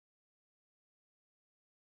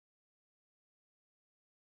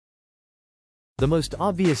The most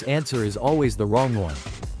obvious answer is always the wrong one.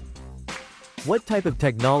 What type of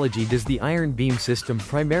technology does the iron beam system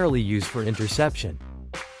primarily use for interception?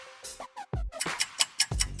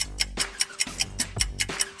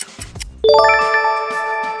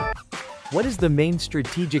 What is the main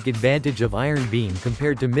strategic advantage of iron beam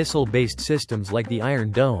compared to missile-based systems like the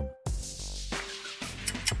Iron Dome?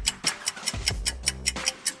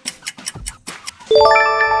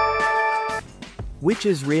 Which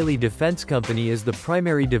Israeli defense company is the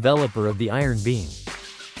primary developer of the Iron Beam?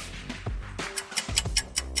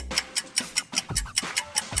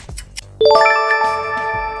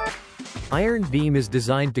 Iron Beam is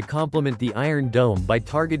designed to complement the Iron Dome by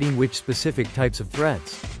targeting which specific types of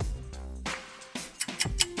threats?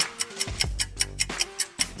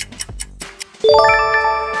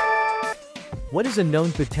 What is a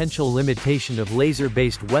known potential limitation of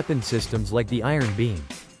laser-based weapon systems like the Iron Beam?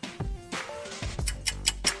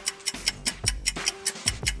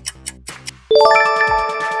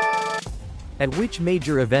 At which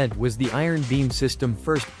major event was the Iron Beam system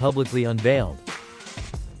first publicly unveiled?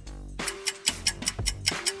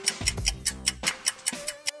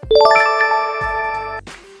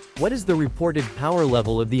 What is the reported power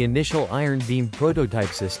level of the initial Iron Beam prototype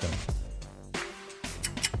system?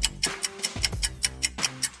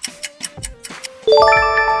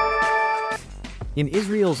 In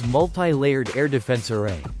Israel's multi-layered air defense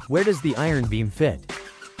array, where does the Iron Beam fit?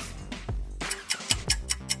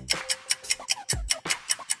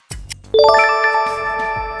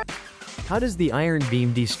 How does the Iron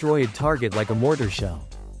Beam destroy a target like a mortar shell?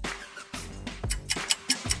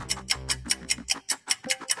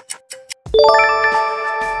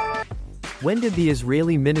 When did the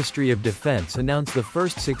Israeli Ministry of Defense announce the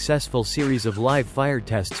first successful series of live fire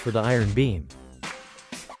tests for the Iron Beam?